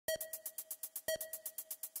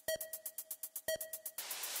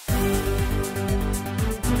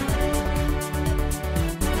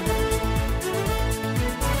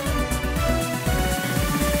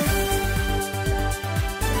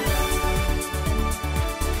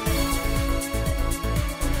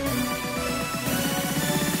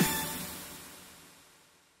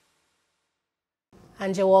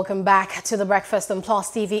And you're welcome back to the Breakfast on Plus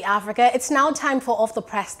TV Africa. It's now time for Off the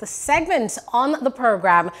Press, the segment on the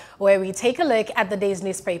program where we take a look at the day's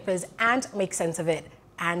newspapers and make sense of it.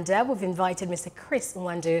 And we've invited Mr. Chris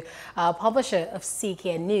Nwandu, publisher of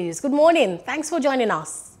CK News. Good morning. Thanks for joining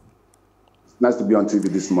us. Nice to be on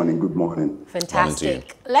TV this morning. Good morning.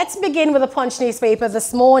 Fantastic. Let's begin with the Punch newspaper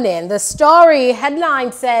this morning. The story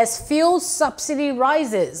headline says fuel subsidy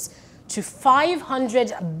rises to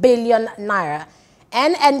 500 billion naira.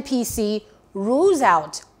 NNPC rules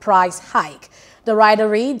out price hike. The writer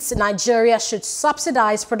reads, Nigeria should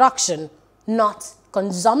subsidize production, not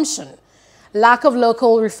consumption. Lack of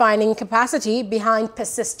local refining capacity behind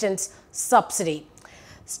persistent subsidy.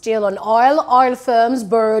 Still on oil, oil firms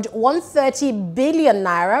borrowed 130 billion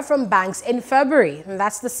naira from banks in February. And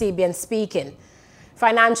that's the CBN speaking.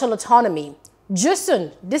 Financial autonomy.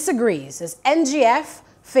 Jusun disagrees as NGF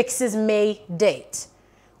fixes May date.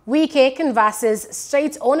 Wike canvasses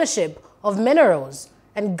state ownership of minerals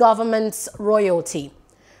and government's royalty.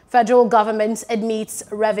 Federal government admits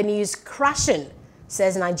revenues crashing,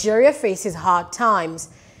 says Nigeria faces hard times.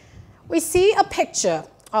 We see a picture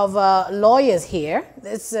of lawyers here.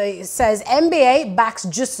 It says MBA backs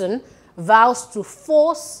Jusun, vows to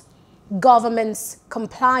force government's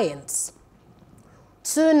compliance.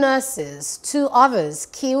 2 nurses, 2 others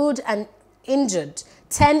killed and injured,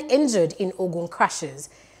 10 injured in Ogun crashes.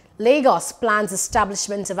 Lagos plans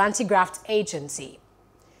establishment of anti-graft agency.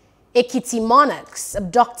 Ekiti monarchs,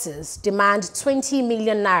 abductors demand 20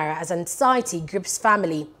 million naira as anxiety grips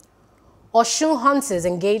family. Osun hunters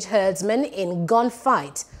engage herdsmen in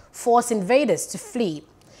gunfight, force invaders to flee.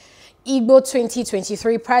 Igbo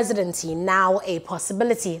 2023 presidency now a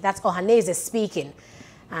possibility. That's Ohaneze speaking.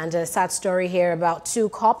 And a sad story here about 2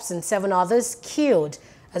 cops and 7 others killed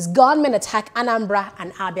as gunmen attack Anambra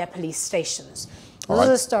and Abia police stations. Those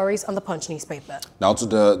are the stories on the Punch newspaper. Now to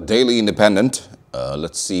the Daily Independent.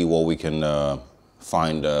 Let's see what we can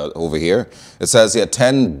find over here. It says here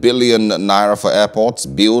 10 billion naira for airports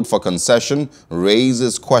billed for concession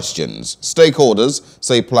raises questions. Stakeholders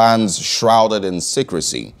say plans shrouded in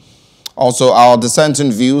secrecy. Also, our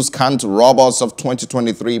dissenting views can't rob us of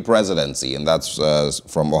 2023 presidency, and that's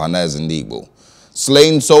from Ohaneze Ndigbo.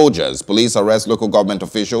 Slain soldiers, police arrest local government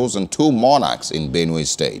officials, and 2 monarchs in Benue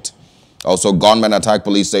State. Also, gunmen attack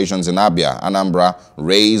police stations in Abia, Anambra,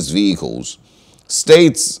 raise vehicles.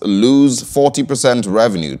 States lose 40%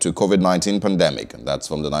 revenue to COVID-19 pandemic. That's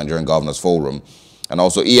from the Nigerian Governors Forum. And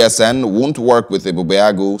also, ESN won't work with the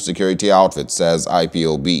Bubeagu security outfit, says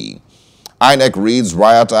IPOB. INEC reads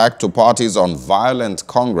Riot Act to parties on violent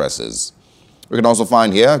congresses. We can also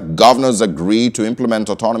find here, governors agree to implement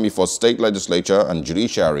autonomy for state legislature and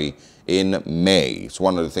judiciary in May. It's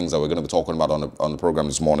one of the things that we're going to be talking about on the program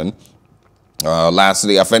this morning.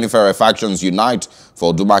 Lastly, Afenifere factions unite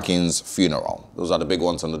for Dumakin's funeral. Those are the big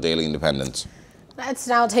ones on the Daily Independent. Let's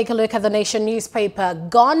now take a look at the Nation newspaper.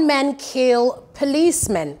 Gunmen kill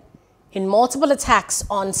policemen in multiple attacks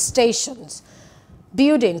on stations.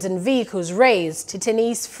 Buildings and vehicles razed,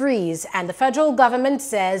 detainees freeze, and the federal government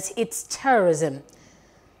says it's terrorism.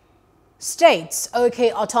 States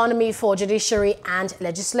okay autonomy for judiciary and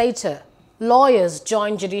legislature. Lawyers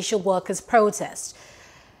join judicial workers' protest.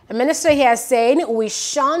 A minister here is saying we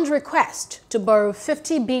shan't request to borrow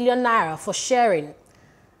 50 billion naira for sharing.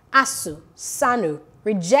 ASU, SANU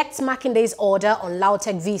rejects Makinde's order on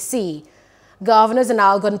Lautech VC. Governors in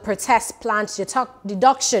Algon protest planned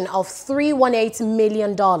deduction of $318 million.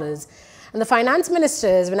 And the finance minister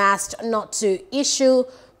has been asked not to issue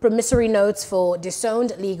promissory notes for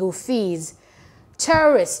disowned legal fees.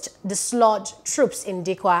 Terrorists dislodge troops in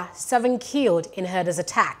Dikwa, 7 killed in herders'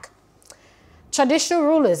 attack. Traditional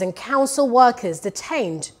rulers and council workers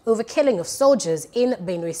detained over killing of soldiers in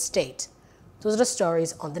Benue State. Those are the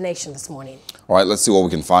stories on The Nation this morning. All right, let's see what we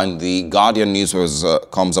can find. The Guardian newspaper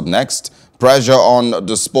comes up next. Pressure on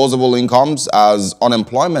disposable incomes as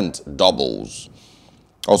unemployment doubles.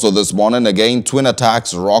 Also this morning, again, twin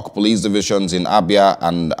attacks rock police divisions in Abia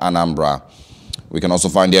and Anambra. We can also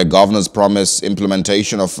find here governors promise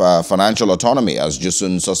implementation of financial autonomy as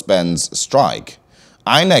Jusun suspends strike.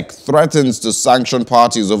 INEC threatens to sanction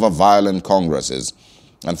parties over violent congresses.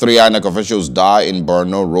 And 3 INEC officials die in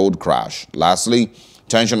Borno road crash. Lastly,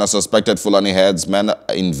 tension as suspected Fulani headsmen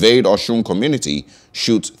invade Osun community,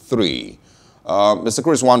 shoot 3. Mr.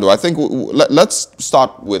 Chris Nwandu, I think let's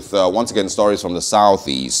start with, once again, stories from the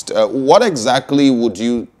southeast. What exactly would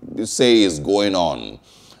you say is going on?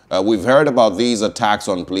 We've heard about these attacks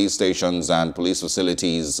on police stations and police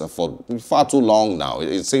facilities for far too long now.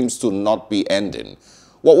 It seems to not be ending.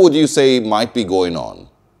 What would you say might be going on?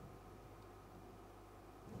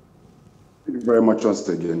 very much once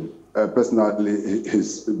again. Personally,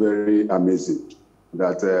 it's very amazing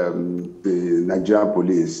that the Nigerian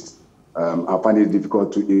police are finding it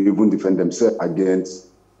difficult to even defend themselves against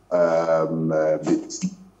this.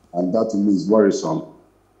 And that to me is worrisome,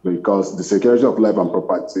 because the security of life and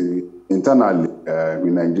property internally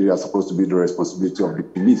in Nigeria is supposed to be the responsibility of the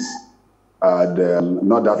police, and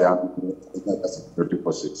not that they are security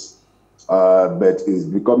forces. But it's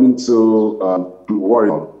becoming so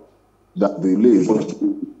worrying that the police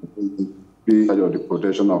be of the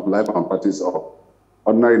protection of life and properties of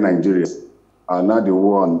ordinary Nigerians are not the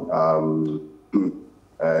one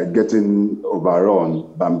getting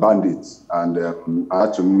overrun by bandits, and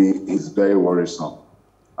that to me is very worrisome.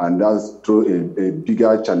 And that's through a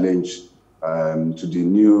bigger challenge to the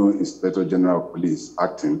new Inspector General of Police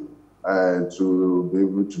acting to be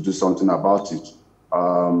able to do something about it.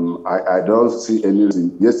 I don't see any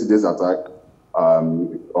reason. Yesterday's attack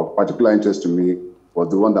of particular interest to me was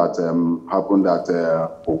the one that happened at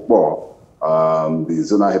Ogbonmwan, the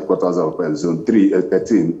zonal headquarters of Zone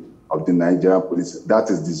 13 of the Nigerian Police. That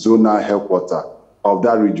is the zonal headquarters of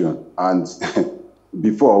that region. And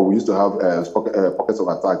before, we used to have pockets of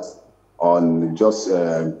attacks on just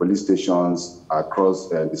police stations across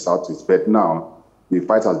the southeast. But now, the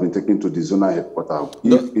fight has been taken to the zonal headquarters.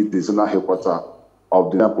 If the zonal headquarters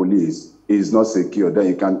of the police is not secure, then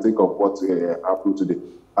you can think of what happened today.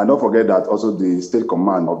 And don't forget that also the state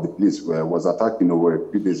command of the police was attacked in Owerri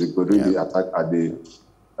 3 days ago during the attack at the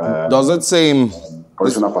does it seem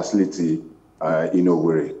correctional facility in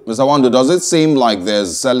Owerri. Mr. Nwandu, does it seem like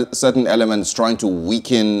there's certain elements trying to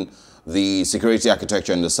weaken the security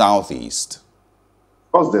architecture in the southeast?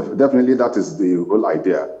 Of course, definitely that is the whole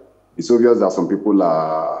idea. It's obvious that some people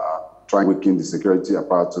are trying to weaken the security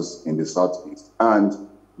apparatus in the southeast. And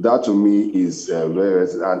that to me is and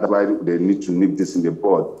that's why they need to nip this in the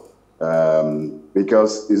bud.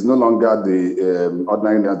 Because it's no longer the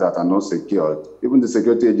ordinary that are not secured. Even the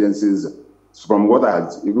security agencies, from what I had,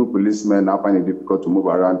 even policemen are finding it difficult to move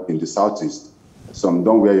around in the southeast. Some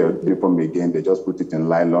don't wear your uniform again, they just put it in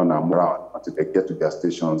nylon and move around until they get to their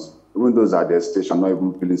stations. Even those at their station not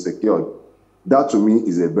even feeling secured. That to me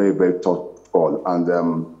is a very, very tough call. And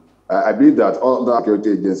I believe that all the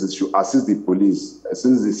security agencies should assist the police,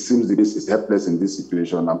 since it seems the police is helpless in this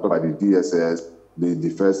situation. I'm talking about the DSS, the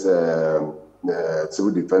defense, the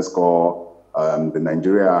Civil Defense Corps, the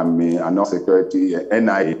Nigerian Army, and all security,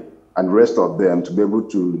 NIA, and rest of them to be able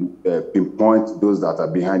to pinpoint those that are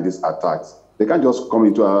behind these attacks. They can't just come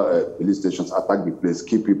into our police stations, attack the place,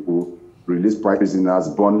 kill people, release prisoners,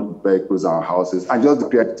 burn vehicles and houses, and just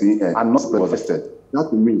appear and not be arrested. That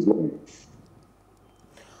to me is wrong.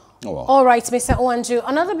 Oh, well. All right, Mr. Nwandu,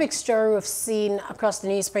 another big story we've seen across the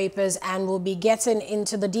newspapers, and we'll be getting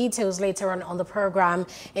into the details later on the program,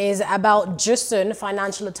 is about JUSUN,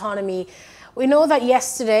 financial autonomy. We know that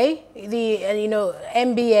yesterday, the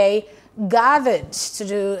NBA gathered to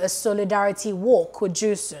do a solidarity walk with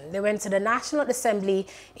JUSUN. They went to the National Assembly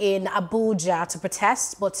in Abuja to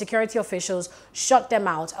protest, but security officials shut them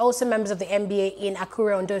out. Also, members of the NBA in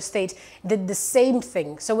Akure, Ondo State did the same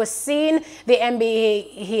thing. So we're seeing the NBA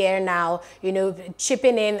here now,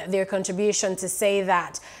 chipping in their contribution to say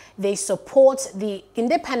that they support the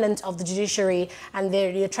independence of the judiciary, and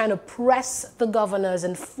they're trying to press the governors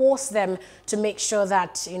and force them to make sure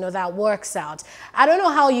that, that works out. I don't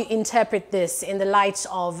know how you interpret this in the light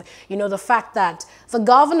of, the fact that the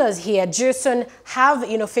governors here, JUSUN, have,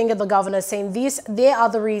 fingered the governors, saying they are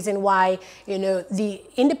the reason why, the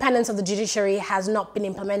independence of the judiciary has not been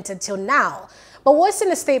implemented till now. But what's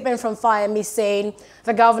in a statement from Fayemi saying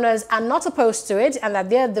the governors are not opposed to it and that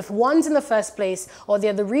they're the ones in the first place, or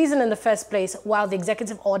they're the reason in the first place while the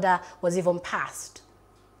executive order was even passed?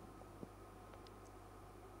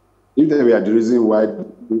 If they were the reason why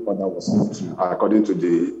the order was not, according to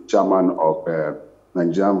the chairman of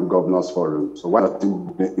Nigerian Governors Forum, so why not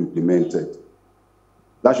it been implemented?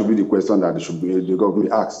 That should be the question that the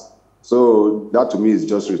government asks. So that to me is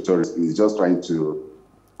just rhetoric. It's just trying to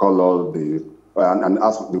call all the and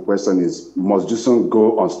ask the question is, must JUSUN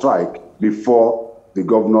go on strike before the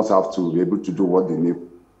governors have to be able to do what they need?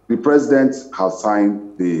 The president has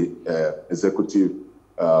signed the executive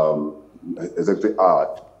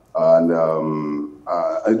act and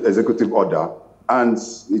executive order, and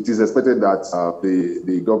it is expected that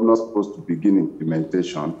the governors are supposed to begin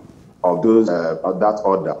implementation of those of that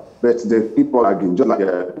order. But the people again, just like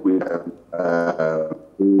with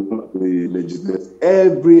the legislature,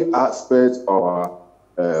 every aspect of our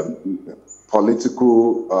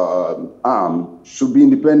political arm should be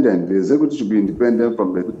independent. The executive should be independent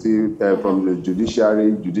from the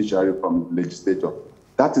judiciary from the legislature.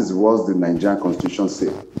 That is what the Nigerian Constitution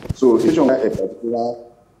says. So a particular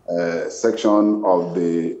section of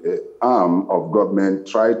the arm of government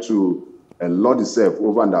try to lord itself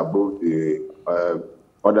over and above the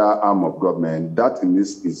other arm of government, that in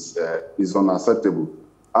this is unacceptable.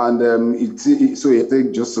 And so it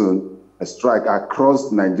takes just a strike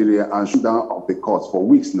across Nigeria and shoot down of the courts for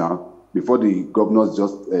weeks now before the governors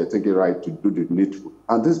just take a right to do the needful.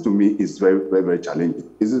 And this to me is very, very, very challenging.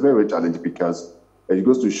 This is very, very challenging because it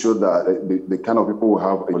goes to show that the kind of people who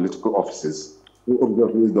have political offices who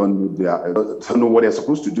obviously don't know what they're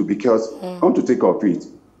supposed to do because come to take of it.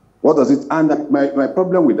 What does it? And my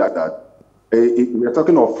problem with that we are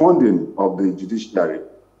talking of funding of the judiciary,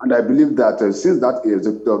 and I believe that since that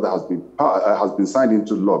executive has been signed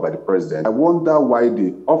into law by the president, I wonder why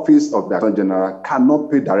the office of the Attorney General cannot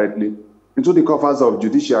pay directly into the coffers of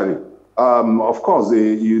judiciary. Of course,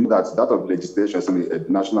 you know that of legislation, the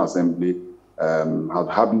National Assembly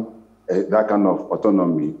having that kind of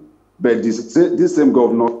autonomy, but this same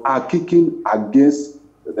governor are kicking against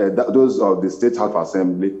those of the State House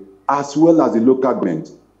Assembly as well as the local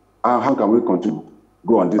government. And how can we continue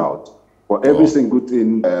go on this route? For every single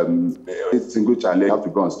thing, every single challenge have to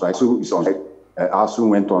go on strike. So it's on strike. ASU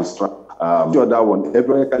went on strike. The other one,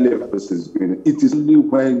 every person is doing it. It is only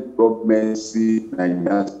when government see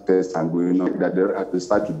Nigerian tests and going on that they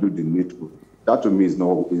start to do the needful. That to me is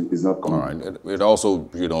not common. All right. It also,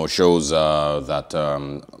 shows that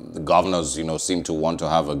the governors, seem to want to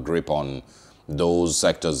have a grip on those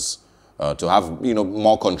sectors, to have,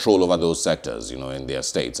 more control over those sectors, in their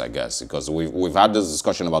states, I guess, because we've had this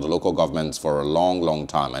discussion about the local governments for a long, long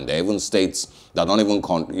time, and there are even states that don't even,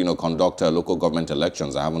 conduct local government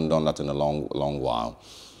elections. I haven't done that in a long, long while.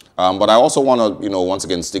 But I also want to, once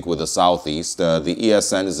again, stick with the Southeast. The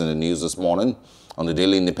ESN is in the news this morning on the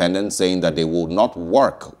Daily Independent saying that they will not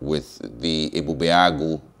work with the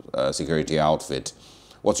Ebubeagwu security outfit.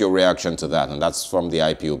 What's your reaction to that? And that's from the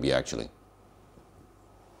IPOB, actually.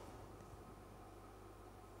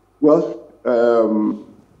 Well,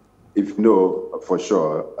 if you know for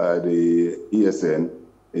sure, the ESN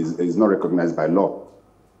is not recognized by law.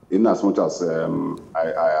 In as much as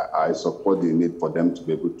I support the need for them to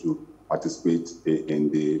be able to participate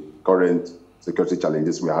in the current security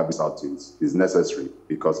challenges we have in Southeast is necessary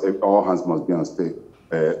because all hands must be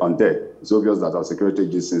on deck. It's obvious that our security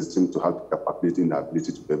agencies seem to have the capability and the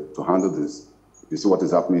ability to be able to handle this. You see what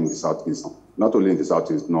is happening in the Southeast, not only in the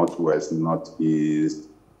Southeast, Northwest, Northeast,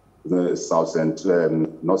 the South Central,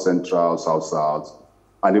 North Central, South,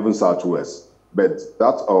 and even Southwest. But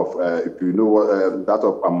that of, if you know, that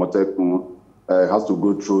of Amotekun has to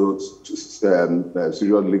go through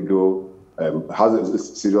serious legal, has a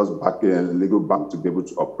serious legal back to be able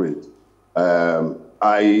to operate.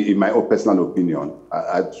 In my own personal opinion,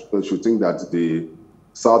 I should think that the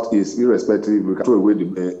Southeast, irrespective, we can throw away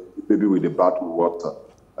the baby with the bath water,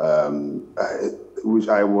 which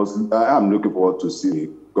I am looking forward to see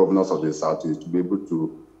governors of the Southeast to be able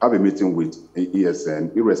to have a meeting with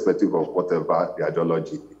ESN, irrespective of whatever the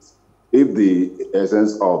ideology is. If the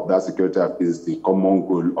essence of that security is the common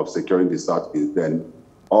goal of securing the Southeast, then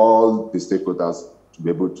all the stakeholders to be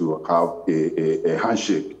able to have a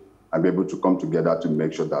handshake and be able to come together to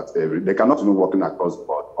make sure that they cannot be working across the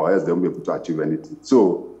board, or else they won't be able to achieve anything.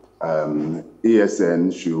 So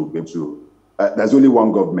ESN should be able to, there's only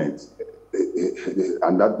one government,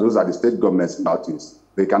 and those are the state governments in Southeast.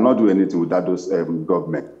 They cannot do anything without those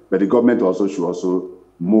government. But the government also should also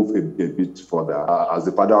move a bit further as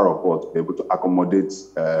the federal report to be able to accommodate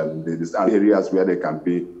the areas where they can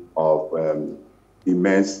be of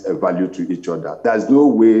immense value to each other. There's no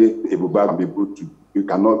way Ebuba can be able to,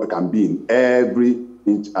 can be in every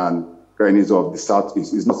inch and crannies of the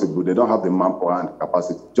Southeast. It's not so good. They don't have the manpower and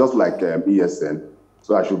capacity, just like ESN.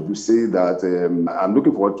 So I should say that I'm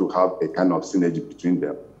looking forward to have a kind of synergy between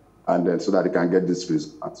them, and then so that they can get this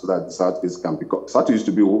result, so that the Southeast can become. Southeast used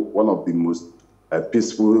to be one of the most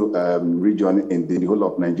peaceful region in the whole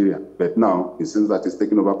of Nigeria, but now it seems that it's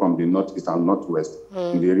taken over from the Northeast and Northwest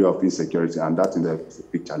in the area of insecurity, and that is a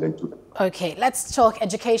big challenge to them. Okay, let's talk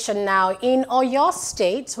education now. In Oyo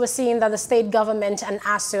State, we're seeing that the state government and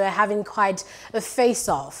ASU are having quite a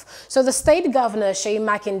face-off. So the state governor, Seyi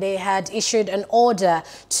Makinde, had issued an order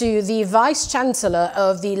to the vice-chancellor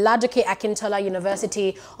of the Ladoke Akintola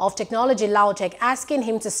University of Technology, LAUTECH, asking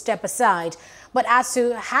him to step aside. But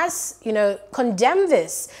ASU has, condemned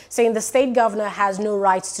this, saying the state governor has no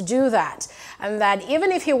rights to do that. And that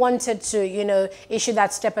even if he wanted to, issue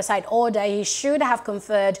that step-aside order, he should have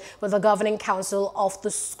conferred with the governing council of the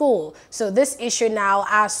school. So this issue now,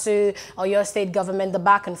 ASU or your state government, the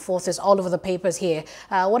back and forth is all over the papers here.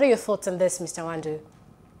 What are your thoughts on this, Mr. Nwandu?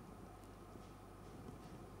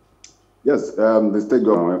 Yes, the state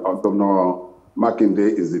government, Governor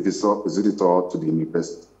Makinde is the visitor to the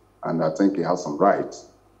university, and I think he has some rights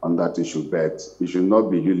on that issue, but he should not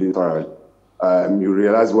be unilaterally. You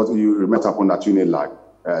realize what happened at UNILAG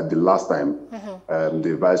the last time.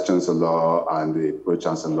 The Vice Chancellor and the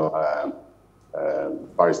Pro-Chancellor,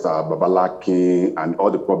 Barrister Babalaki, and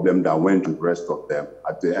all the problems that went to the rest of them.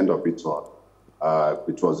 At the end of it all,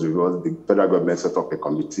 it was revealed the federal government set up a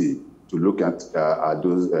committee to look at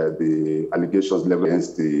those the allegations leveled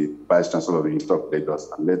against the Vice Chancellor of the University of Lagos.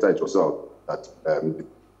 And later it was out that the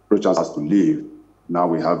Pro-Chancellor has to leave. Now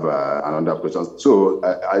we have another Pro-Chancellor. So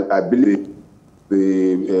I believe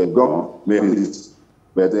the governor made this,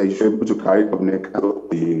 but they should be able to carry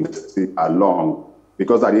the university along,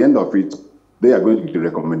 because at the end of it, they are going to give the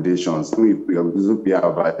recommendations. We will be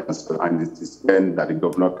advice, and it is then that the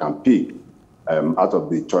governor can pick out of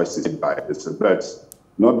the choices by the but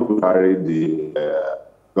not to carry the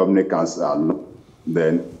governing council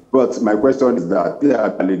then. But my question is that there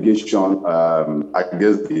are allegations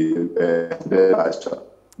against the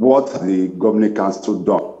what the governing council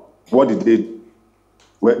done? What did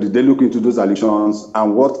they look into those allegations,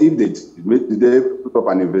 and what if did they put up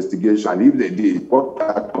an investigation? And if they did, what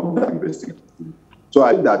kind of investigation? So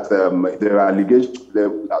I think that there are allegations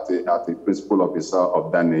at the principal officer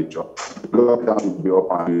of that nature. The government will be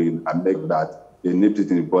up and make that they nip it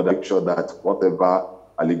in the bud, make sure that whatever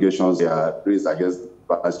allegations they are raised against the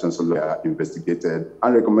Vice Chancellor are investigated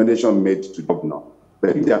and recommendation made to the governor.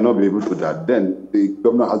 But if they are not able to do that, then the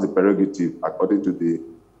governor has the prerogative, according to the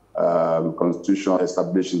Constitution,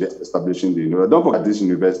 establishing the university. Don't forget, this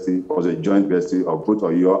university was a joint university of both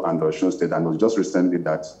Oyo and Osun State, and it was just recently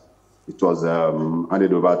that it was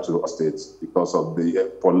handed over to states because of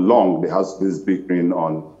for long, there has this big thing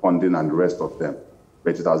on funding and the rest of them.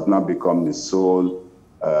 But it has now become the sole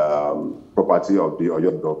property of the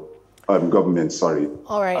Oyo government, sorry.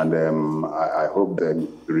 All right. And I hope that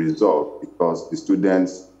the result, because the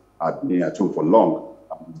students have been at home for long.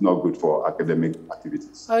 It's not good for academic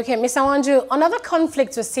activities. Okay, Mr. Nwandu, another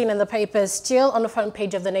conflict was seen in the papers, still on the front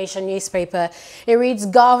page of the Nation newspaper. It reads,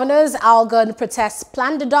 Governors Algon protests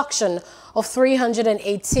planned deduction of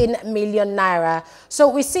 318 million naira. So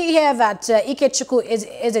we see here that Ikechukwu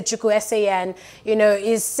Ezechukwu SAN,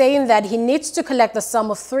 is saying that he needs to collect the sum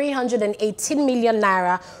of 318 million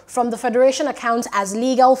naira from the Federation account as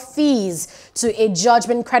legal fees to a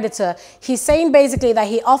judgment creditor. He's saying basically that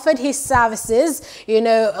he offered his services,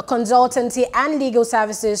 consultancy and legal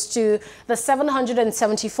services to the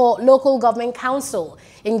 774 local government council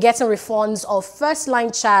in getting refunds of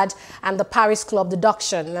first-line charge and the Paris Club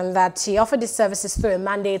deduction, and that he offered his services through a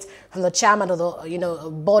mandate from the chairman of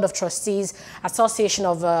the Board of Trustees Association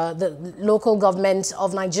of the Local Government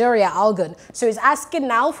of Nigeria, Algon. So he's asking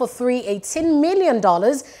now for $318 million,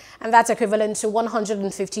 and that's equivalent to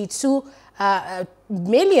 152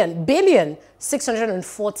 billion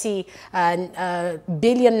 640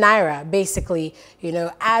 billion naira, basically,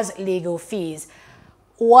 as legal fees.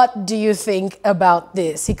 What do you think about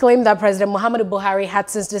this? He claimed that President Muhammadu Buhari had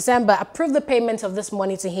since December approved the payment of this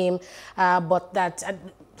money to him, but that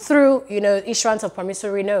through, issuance of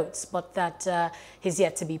promissory notes, but that he's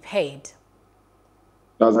yet to be paid.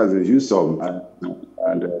 That's a huge sum,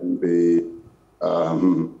 and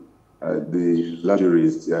the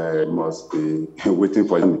luxuries must be waiting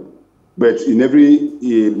for him. But in every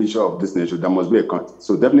issue of this nature, there must be a contract.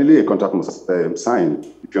 So definitely a contract must sign,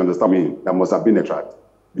 if you understand me. There must have been a contract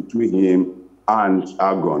between him and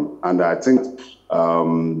Algon. And I think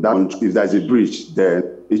that if there's a breach, then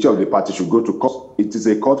each of the parties should go to court. It is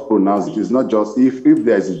a court pronounced. It is not just if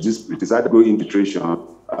there is a dispute, it's either go into arbitration.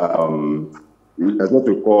 There's what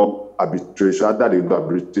we call arbitration. After they do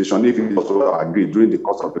arbitration, if it also agreed during the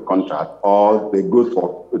course of the contract, or they go to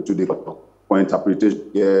the court for interpretation.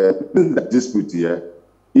 The dispute here,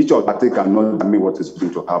 each of the parties cannot determine what is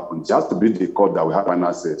going to happen. It has to be the court that we have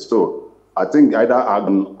final say. So I think either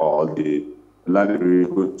Algon or the land will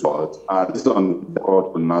go to court, and this on the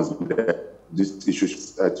court pronouncement, this issue should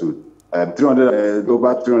settle. Over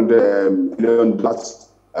 $300 million.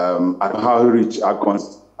 And how rich Algon.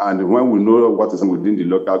 And when we know what is within the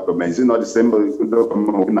local government, it's not the same local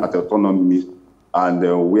government at autonomy and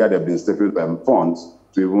where they've been stapled funds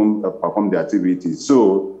to even perform the activities.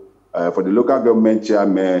 So for the local government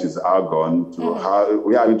chairman, which is Algon,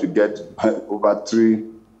 we are going to get over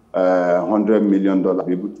 $300 million to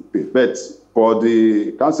be able to pay. But for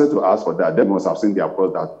the council to ask for that, they must have seen their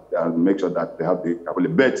product and make sure that they have the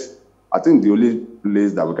capability. But I think the only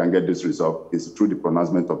place that we can get this result is through the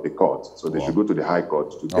pronouncement of the court. So they should go to the High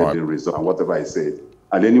Court to get the result and whatever I said.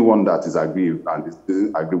 And anyone that is aggrieved and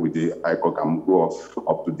doesn't agree with the High Court can go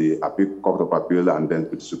up to the Court of Appeal and then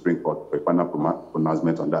to the Supreme Court for a final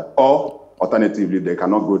pronouncement on that. Or alternatively, they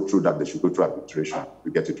cannot go through that. They should go through arbitration to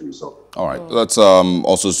get it resolved. All right. Let's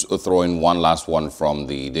also throw in one last one from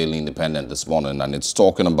the Daily Independent this morning, and it's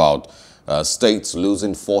talking about states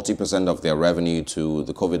losing 40% of their revenue to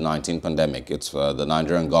the COVID-19 pandemic. It's the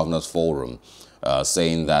Nigerian Governors Forum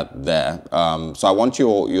saying that there. So I want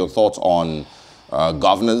your thoughts on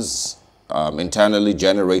governors' internally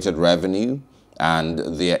generated revenue and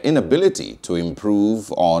their inability to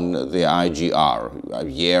improve on their IGR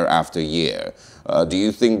year after year. Do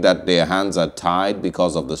you think that their hands are tied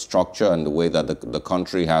because of the structure and the way that the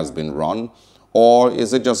country has been run? Or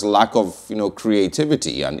is it just lack of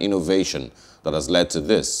creativity and innovation that has led to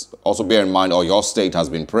this? Also bear in mind, your state has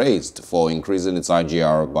been praised for increasing its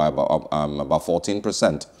IGR by about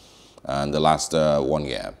 14% in the last 1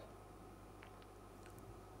 year.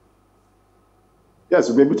 Yes,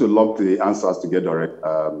 we'll be able to lump the answers together.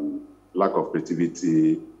 Lack of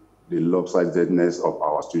creativity, the lopsidedness of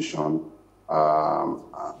our institution,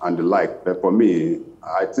 and the like. But for me,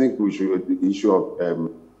 I think the issue of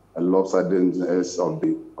lopsidedness of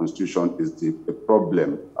the constitution is the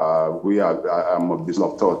problem. I'm of this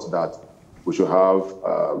thought that we should have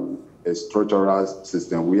a structural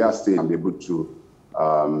system. We are still able to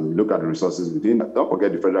look at the resources within. Don't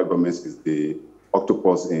forget, the federal government is the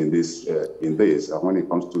octopus in this when it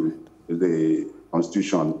comes to the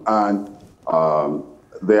constitution, and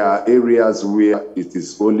there are areas where it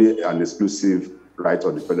is only an exclusive right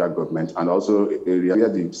of the federal government, and also areas where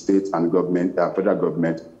the state and federal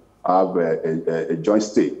government have a joint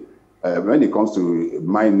stake. When it comes to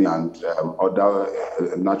mining and other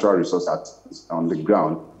natural resources on the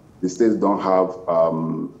ground, the states don't have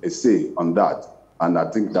a say on that, and I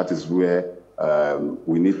think that is where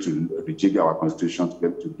we need to rejig our constitution to be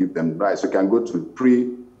able to give them rights. So we can go to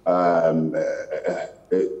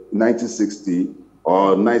pre-1960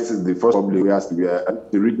 or the first public where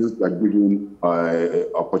the regions are given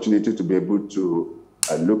opportunity to be able to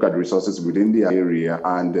look at resources within the area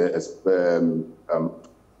and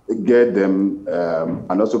get them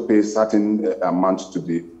and also pay certain amounts to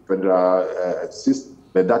the federal system.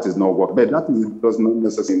 But that is not work. But that does not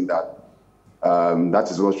necessarily mean that.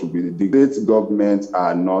 That is what should be. The state government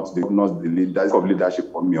are not the leaders of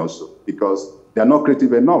leadership for me also, because they are not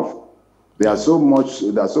creative enough. There are so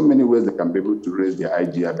many ways they can be able to raise their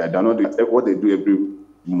IGR, but they're not doing what they do every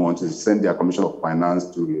month is send their Commission of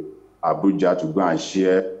Finance to Abuja to go and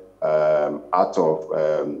share out of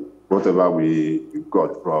whatever we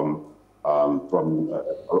got from oil,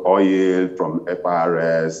 from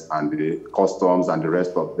FRS and the customs and the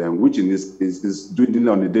rest of them, which in this case is doing it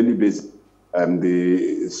on a daily basis.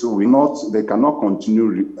 They cannot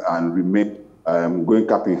continue and remain going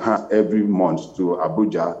cap in hand every month to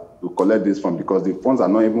Abuja to collect this fund, because the funds are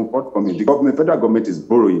not even forthcoming. The federal government is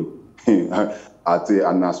borrowing at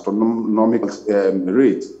an astronomical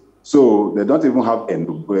rate, so they don't even have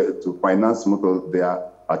to finance most of their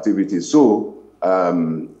activities. So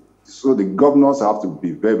the governors have to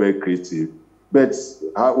be very, very creative. But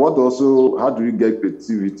how do you get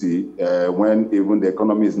creativity when even the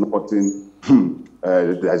economy is not putting?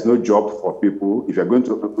 There's no job for people. If you're going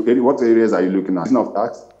to, what areas are you looking at? Of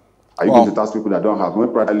tax? Are you going to tax people that don't have?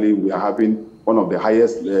 When practically we are having one of the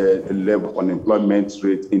highest level unemployment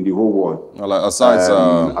rate in the whole world. Well,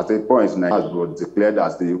 at a point, Nigeria was declared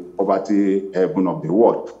as the poverty heaven of the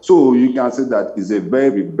world. So you can say that is a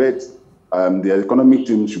very bad. The economic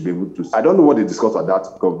team should be able to. I don't know what they discussed at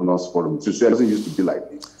that governors forum. It doesn't used to be like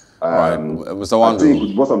this. Right, Mr. Nwandu. I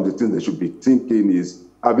think one of the things they should be thinking is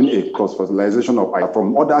having a cross-fertilization of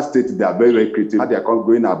from other states. They are very, very creative. How they are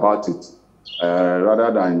going about it,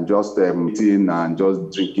 rather than just eating and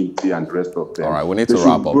just drinking tea and the rest of them. All right, we need to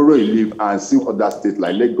wrap up. Borrow a leave and see what other states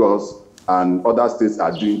like Lagos and other states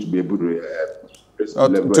are doing to be able to.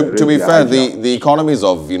 To be fair, the economies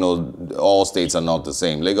of all states are not the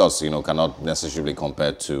same. Lagos cannot necessarily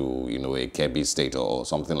compare to a Kebbi state or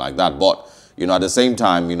something like that. But at the same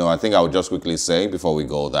time, I think I would just quickly say before we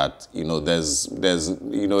go that there's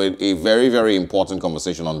a very, very important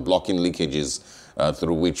conversation on blocking leakages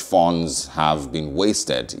through which funds have been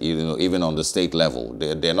wasted, even on the state level.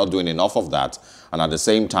 They're not doing enough of that, and at the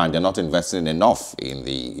same time, they're not investing enough in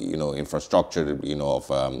the infrastructure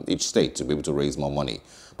of each state to be able to raise more money.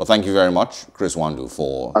 But thank you very much, Chris Nwandu,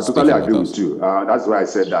 for I totally agree with you. That's why I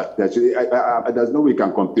said that. Actually, there's no way you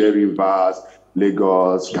can compare Rivers,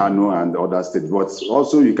 Lagos, Kano, and other states. But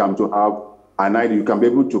also, you can to have an idea. You can be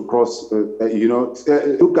able to cross.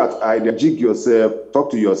 Look at idea, jig yourself,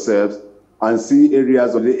 talk to yourself, and see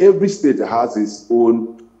areas of every state has its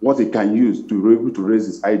own what it can use to be able to raise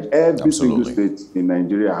its age. Every single state in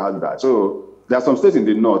Nigeria has that. So there are some states in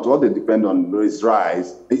the north, what they depend on is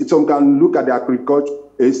rice. Some can look at the agriculture.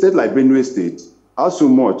 A state like Benue State has so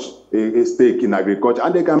much a stake in agriculture,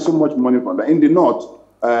 and they can so much money from that. In the north,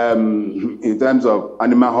 in terms of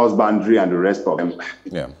animal husbandry and the rest of them.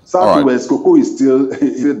 Yeah. Southwest, cocoa is still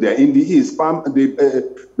there. In the east,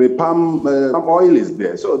 the palm oil is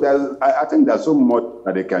there. So I think there's so much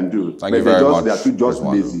that they can do. Thank you very much. They are too just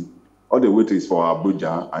lazy. All they wait is for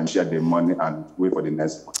Abuja and share the money and wait for the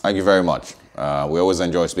next one. Thank you very much. We always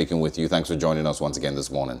enjoy speaking with you. Thanks for joining us once again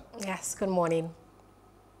this morning. Yes, good morning.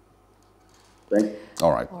 Thank you.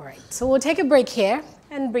 All right. All right. So we'll take a break here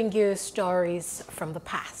and bring you stories from the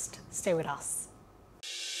past. Stay with us.